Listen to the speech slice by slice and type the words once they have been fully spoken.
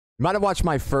You might have watched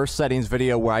my first settings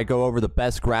video where I go over the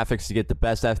best graphics to get the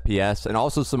best FPS and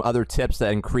also some other tips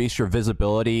that increase your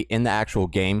visibility in the actual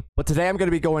game. But today I'm going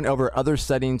to be going over other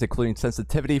settings including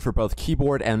sensitivity for both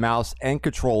keyboard and mouse and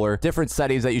controller, different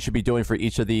settings that you should be doing for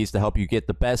each of these to help you get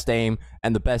the best aim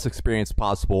and the best experience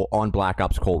possible on Black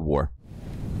Ops Cold War.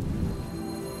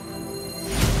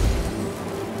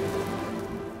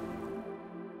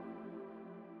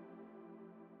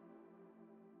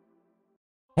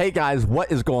 Hey guys,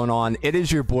 what is going on? It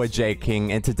is your boy J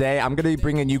King, and today I'm going to be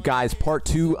bringing you guys part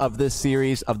 2 of this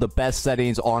series of the best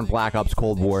settings on Black Ops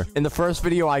Cold War. In the first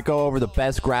video, I go over the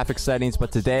best graphic settings,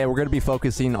 but today we're going to be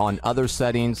focusing on other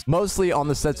settings, mostly on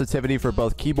the sensitivity for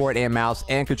both keyboard and mouse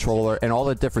and controller, and all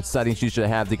the different settings you should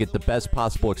have to get the best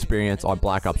possible experience on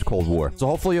Black Ops Cold War. So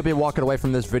hopefully you'll be walking away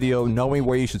from this video knowing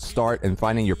where you should start and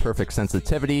finding your perfect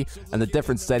sensitivity and the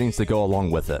different settings to go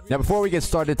along with it. Now, before we get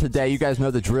started today, you guys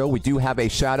know the drill. We do have a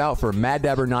shout out for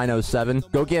MadDabber907.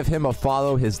 Go give him a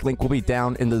follow. His link will be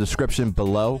down in the description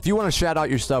below. If you want to shout out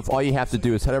yourself, all you have to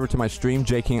do is head over to my stream,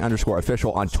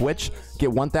 JKing_official on Twitch, get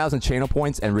 1,000 channel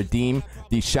points, and redeem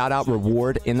the shout out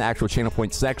reward in the actual channel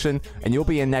points section, and you'll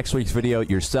be in next week's video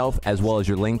yourself, as well as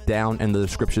your link down in the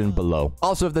description below.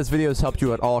 Also, if this video has helped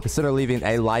you at all, consider leaving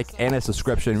a like and a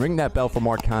subscription. Ring that bell for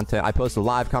more content. I post a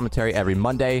live commentary every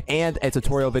Monday and a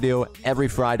tutorial video every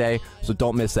Friday, so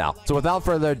don't miss out. So without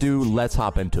further ado, let's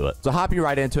hop into it. So hopping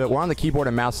right into it, we're on the keyboard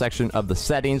and mouse section of the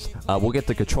settings. We'll get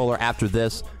the controller after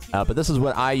this. But this is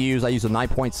what I use. I use a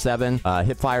 9.7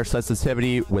 hip fire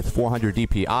sensitivity with 400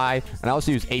 DPI, and I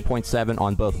also use 8.7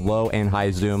 on both low and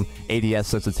high zoom ADS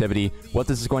sensitivity. What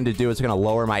this is going to do is it's going to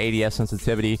lower my ADS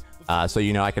sensitivity, so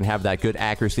you know I can have that good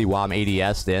accuracy while I'm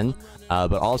ADS'd in,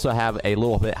 but also have a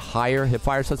little bit higher hip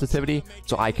fire sensitivity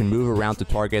so I can move around to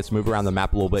targets, move around the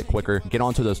map a little bit quicker, get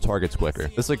onto those targets quicker.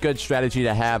 This is a good strategy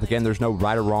to have. Again, there's no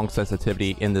right or wrong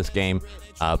sensitivity in this game,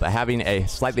 but having a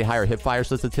slightly higher hip fire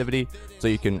sensitivity so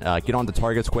you can get onto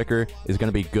targets quicker is going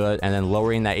to be good, and then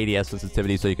lowering that ADS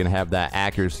sensitivity so you can have that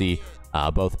accuracy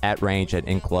both at range and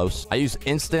in close. I use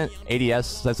instant ADS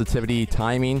sensitivity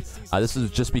timing. This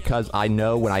is just because I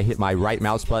know when I hit my right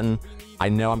mouse button, I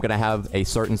know I'm going to have a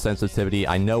certain sensitivity.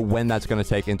 I know when that's going to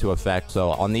take into effect. So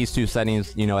on these two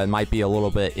settings, you know, it might be a little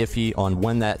bit iffy on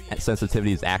when that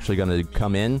sensitivity is actually going to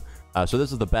come in. So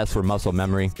this is the best for muscle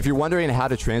memory. If you're wondering how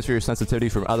to transfer your sensitivity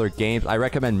from other games, I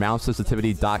recommend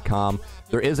mousesensitivity.com.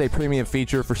 There is a premium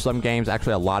feature for some games,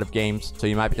 actually a lot of games, so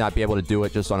you might not be able to do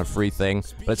it just on a free thing,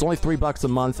 but it's only $3 a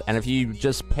month, and if you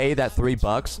just pay that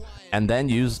 $3 and then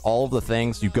use all of the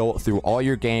things, you go through all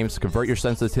your games, convert your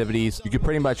sensitivities, you can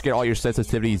pretty much get all your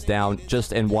sensitivities down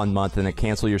just in 1 month and then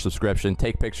cancel your subscription,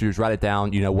 take pictures, write it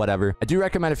down, you know, whatever. I do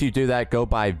recommend if you do that, go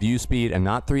by view speed and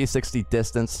not 360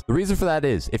 distance. The reason for that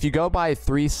is if you go by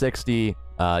 360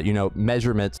 you know,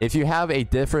 measurements, if you have a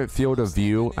different field of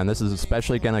view, and this is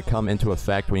especially going to come into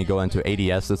effect when you go into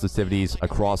ADS sensitivities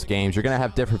across games, you're going to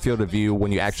have different field of view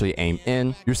when you actually aim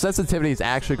in. Your sensitivity is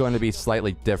actually going to be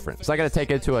slightly different. So I got to take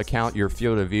into account your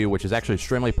field of view, which is actually an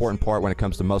extremely important part when it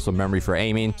comes to muscle memory for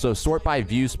aiming. So sort by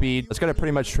view speed. It's going to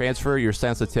pretty much transfer your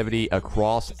sensitivity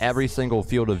across every single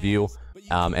field of view.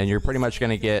 And you're pretty much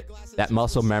going to get that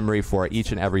muscle memory for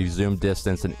each and every zoom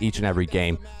distance in each and every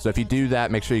game. So if you do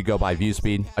that, make sure you go by view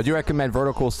speed. I do recommend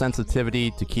vertical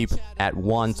sensitivity to keep at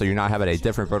 1, so you're not having a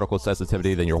different vertical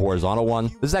sensitivity than your horizontal one.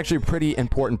 This is actually a pretty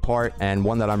important part, and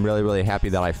one that I'm really happy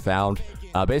that I found.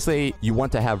 Basically, you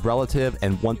want to have relative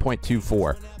and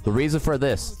 1.24. The reason for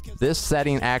this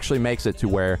setting actually makes it to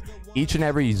where each and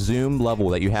every zoom level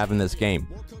that you have in this game,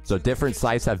 so different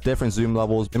sites have different zoom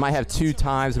levels. They might have 2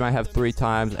 times, they might have 3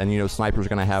 times, and you know, snipers are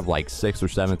going to have like 6 or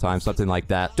 7 times, something like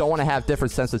that. Don't want to have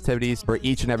different sensitivities for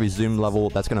each and every zoom level.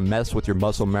 That's going to mess with your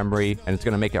muscle memory, and it's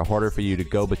going to make it harder for you to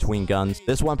go between guns.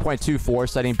 This 1.24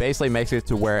 setting basically makes it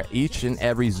to where each and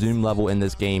every zoom level in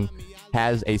this game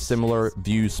has a similar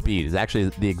view speed. It's actually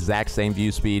the exact same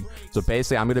view speed. So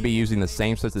basically, I'm going to be using the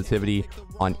same sensitivity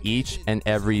on each and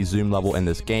every zoom level in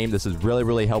this game. This is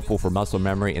really helpful for muscle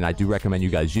memory, and I do recommend you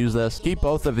guys use this. Keep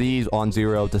both of these on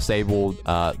 0, disabled.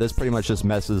 This pretty much just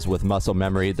messes with muscle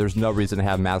memory. There's no reason to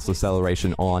have mouse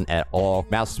acceleration on at all.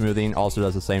 Mouse smoothing also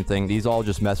does the same thing. These all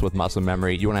just mess with muscle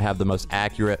memory. You want to have the most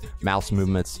accurate mouse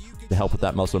movements to help with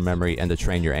that muscle memory and to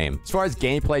train your aim. As far as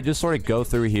gameplay, just sort of go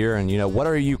through here and, you know, what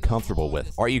are you comfortable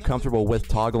with? Are you comfortable with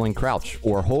toggling crouch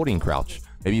or holding crouch?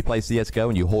 Maybe you play CSGO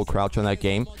and you hold crouch on that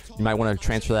game. You might want to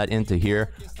transfer that into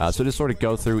here. So just sort of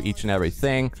go through each and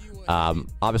everything.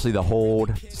 Obviously the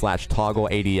hold / toggle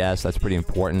ADS, that's pretty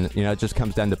important. You know, it just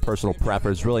comes down to personal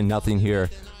preference. Really nothing here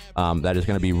that is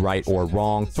going to be right or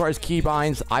wrong. As far as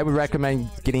keybinds, I would recommend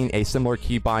getting a similar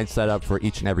keybind setup for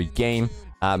each and every game.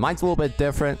 Mine's a little bit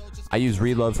different. I use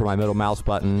reload for my middle mouse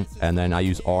button, and then I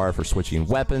use R for switching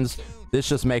weapons. This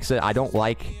just makes it, I don't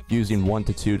like using 1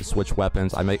 to 2 to switch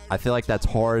weapons. I feel like that's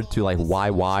hard to like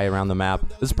YY around the map.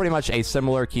 This is pretty much a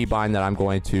similar keybind that I'm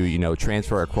going to, you know,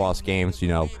 transfer across games, you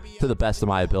know, to the best of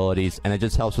my abilities. And it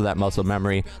just helps with that muscle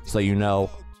memory. So you know,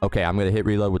 okay, I'm going to hit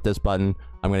reload with this button.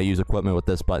 I'm going to use equipment with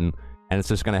this button. And it's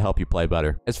just going to help you play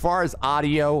better. As far as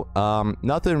audio,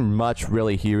 nothing much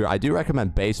really here. I do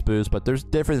recommend bass boost, but there's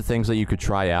different things that you could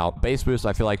try out. Bass boost,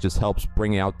 I feel like, just helps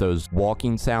bring out those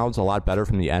walking sounds a lot better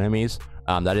from the enemies.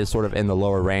 That is sort of in the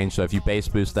lower range, so if you bass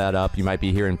boost that up, you might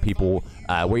be hearing people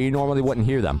where you normally wouldn't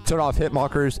hear them. Turn off hit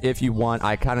markers if you want.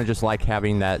 I kind of just like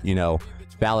having that, you know,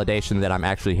 validation that I'm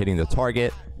actually hitting the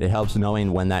target. It helps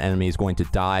knowing when that enemy is going to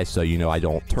die, so you know I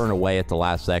don't turn away at the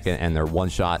last second and they're one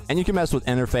shot. And you can mess with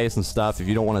interface and stuff. If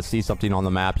you don't want to see something on the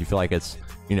map, you feel like it's,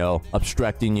 you know,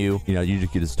 obstructing you, you know, you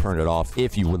can just turn it off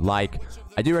if you would like.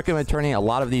 I do recommend turning a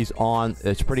lot of these on.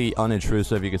 It's pretty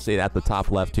unintrusive. You can see it at the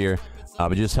top left here.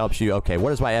 It just helps you, okay,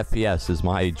 what is my FPS? Is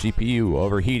my GPU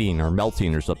overheating or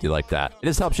melting or something like that? It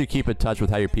just helps you keep in touch with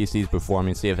how your PC is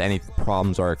performing, see if any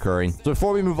problems are occurring. So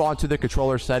before we move on to the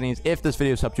controller settings, if this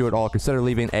video has helped you at all, consider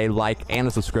leaving a like and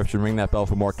a subscription. Ring that bell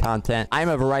for more content. I am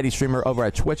a variety streamer over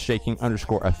at Twitch,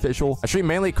 shaking_official. I stream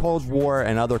mainly Cold War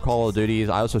and other Call of Duties.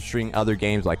 I also stream other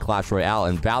games like Clash Royale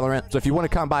and Valorant. So if you want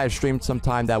to come by a stream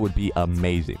sometime, that would be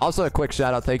amazing. Also, a quick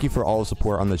shout out. Thank you for all the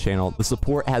support on the channel. The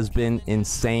support has been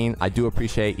insane. I do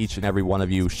appreciate each and every one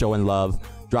of you showing love,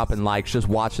 dropping likes, just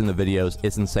watching the videos.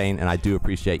 It's insane, and I do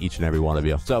appreciate each and every one of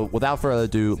you. So without further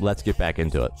ado, let's get back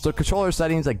into it. So controller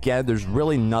settings, again, there's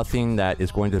really nothing that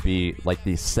is going to be like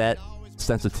the set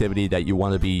sensitivity that you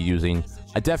want to be using.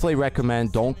 I definitely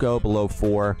recommend don't go below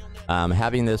 4.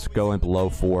 Having this going below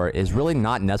 4 is really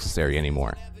not necessary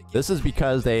anymore. This is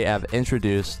because they have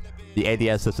introduced the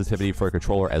ADS sensitivity for a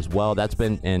controller as well. That's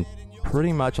been in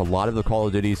pretty much a lot of the Call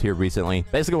of Duties here recently.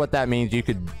 Basically what that means, you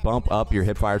could bump up your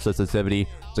hipfire sensitivity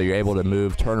so you're able to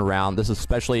move, turn around. This is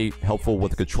especially helpful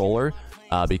with the controller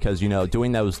because, you know,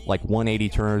 doing those like 180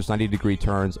 turns, 90-degree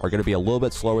turns are going to be a little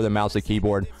bit slower than mouse and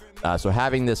keyboard. So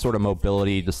having this sort of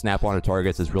mobility to snap onto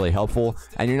targets is really helpful,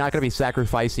 and you're not going to be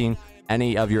sacrificing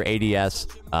any of your ADS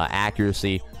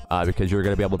accuracy because you're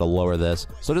going to be able to lower this.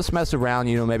 So just mess around,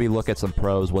 you know, maybe look at some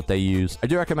pros, what they use. I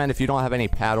do recommend if you don't have any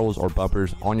paddles or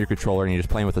bumpers on your controller and you're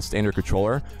just playing with a standard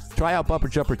controller, try out Bumper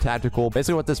Jumper Tactical.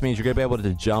 Basically what this means, you're going to be able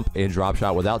to jump and drop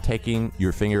shot without taking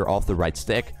your finger off the right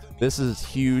stick. This is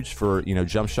huge for, you know,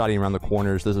 jump shotting around the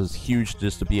corners. This is huge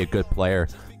just to be a good player.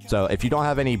 So if you don't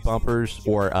have any bumpers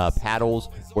or paddles,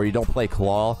 or you don't play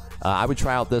claw, I would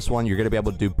try out this one. You're going to be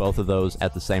able to do both of those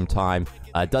at the same time.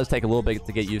 It does take a little bit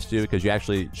to get used to because you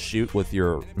actually shoot with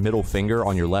your middle finger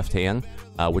on your left hand,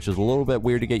 which is a little bit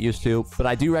weird to get used to. But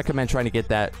I do recommend trying to get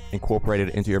that incorporated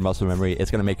into your muscle memory.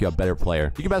 It's going to make you a better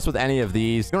player. You can mess with any of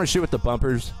these. If you want to shoot with the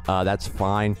bumpers, that's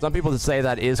fine. Some people say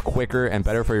that is quicker and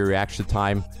better for your reaction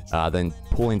time than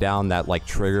pulling down that like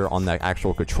trigger on the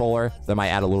actual controller. That might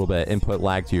add a little bit of input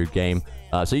lag to your game.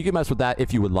 So you can mess with that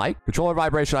if you would like. Controller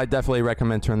vibration, I definitely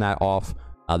recommend turn that off.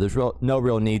 There's no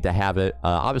real need to have it.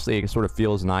 Obviously, it sort of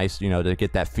feels nice, you know, to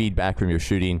get that feedback from your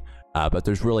shooting. But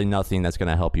there's really nothing that's going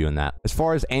to help you in that. As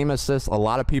far as aim assist, a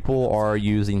lot of people are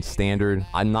using standard.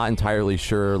 I'm not entirely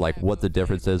sure like what the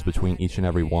difference is between each and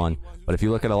every one. But if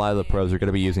you look at a lot of the pros, they're going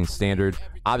to be using standard.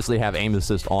 Obviously, have aim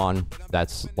assist on.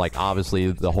 That's like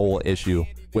obviously the whole issue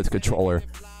with controller.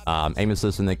 Aim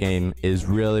assist in the game is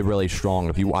really strong.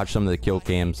 If you watch some of the kill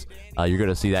cams, you're going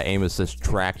to see that aim assist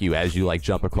track you as you like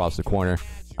jump across the corner.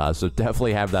 So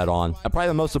definitely have that on. Probably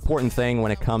the most important thing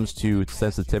when it comes to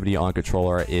sensitivity on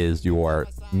controller is your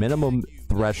minimum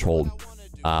threshold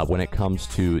when it comes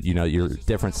to, you know, your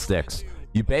different sticks.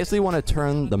 You basically want to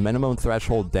turn the minimum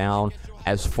threshold down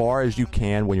as far as you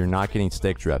can when you're not getting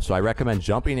stick drift. So I recommend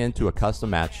jumping into a custom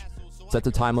match, set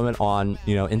the time limit on,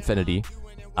 you know, infinity,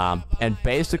 and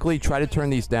basically try to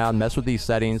turn these down, mess with these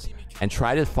settings, and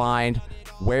try to find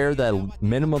where the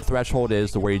minimum threshold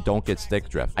is to where you don't get stick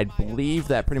drift. I believe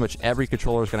that pretty much every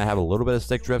controller is going to have a little bit of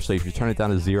stick drift, so if you turn it down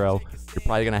to 0, you're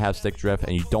probably going to have stick drift,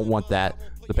 and you don't want that.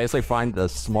 So basically find the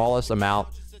smallest amount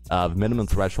of minimum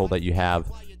threshold that you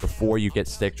have before you get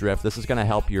stick drift. This is going to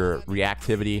help your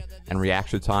reactivity and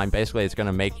reaction time. Basically, it's going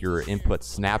to make your inputs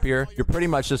snappier. You're pretty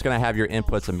much just going to have your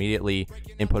inputs immediately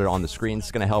inputted on the screen.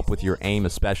 It's going to help with your aim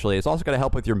especially. It's also going to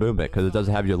help with your movement because it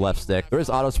doesn't have your left stick. There is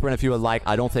auto sprint if you would like.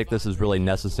 I don't think this is really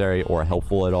necessary or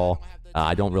helpful at all.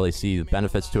 I don't really see the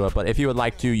benefits to it, but if you would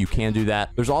like to, you can do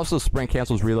that. There's also sprint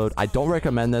cancels reload. I don't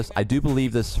recommend this. I do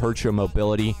believe this hurts your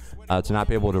mobility to not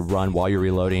be able to run while you're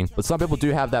reloading. But some people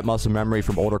do have that muscle memory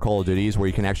from older Call of Duties where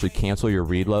you can actually cancel your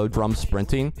reload from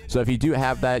sprinting. So if you do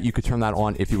have that, you could turn that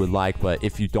on if you would like. But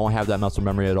if you don't have that muscle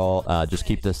memory at all, just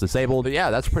keep this disabled. But yeah,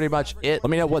 that's pretty much it. Let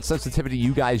me know what sensitivity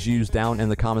you guys use down in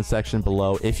the comment section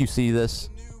below. If you see this,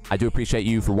 I do appreciate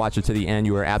you for watching to the end.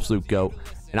 You are absolute GOAT.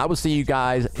 And I will see you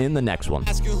guys in the next one.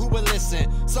 Ask you who would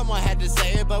listen. Someone had to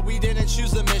say it, but we didn't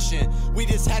choose the mission. We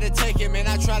just had to take it, man.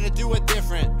 I try to do it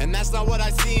different. And that's not what I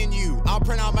see in you. I'll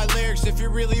print out my lyrics if you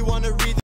really want to read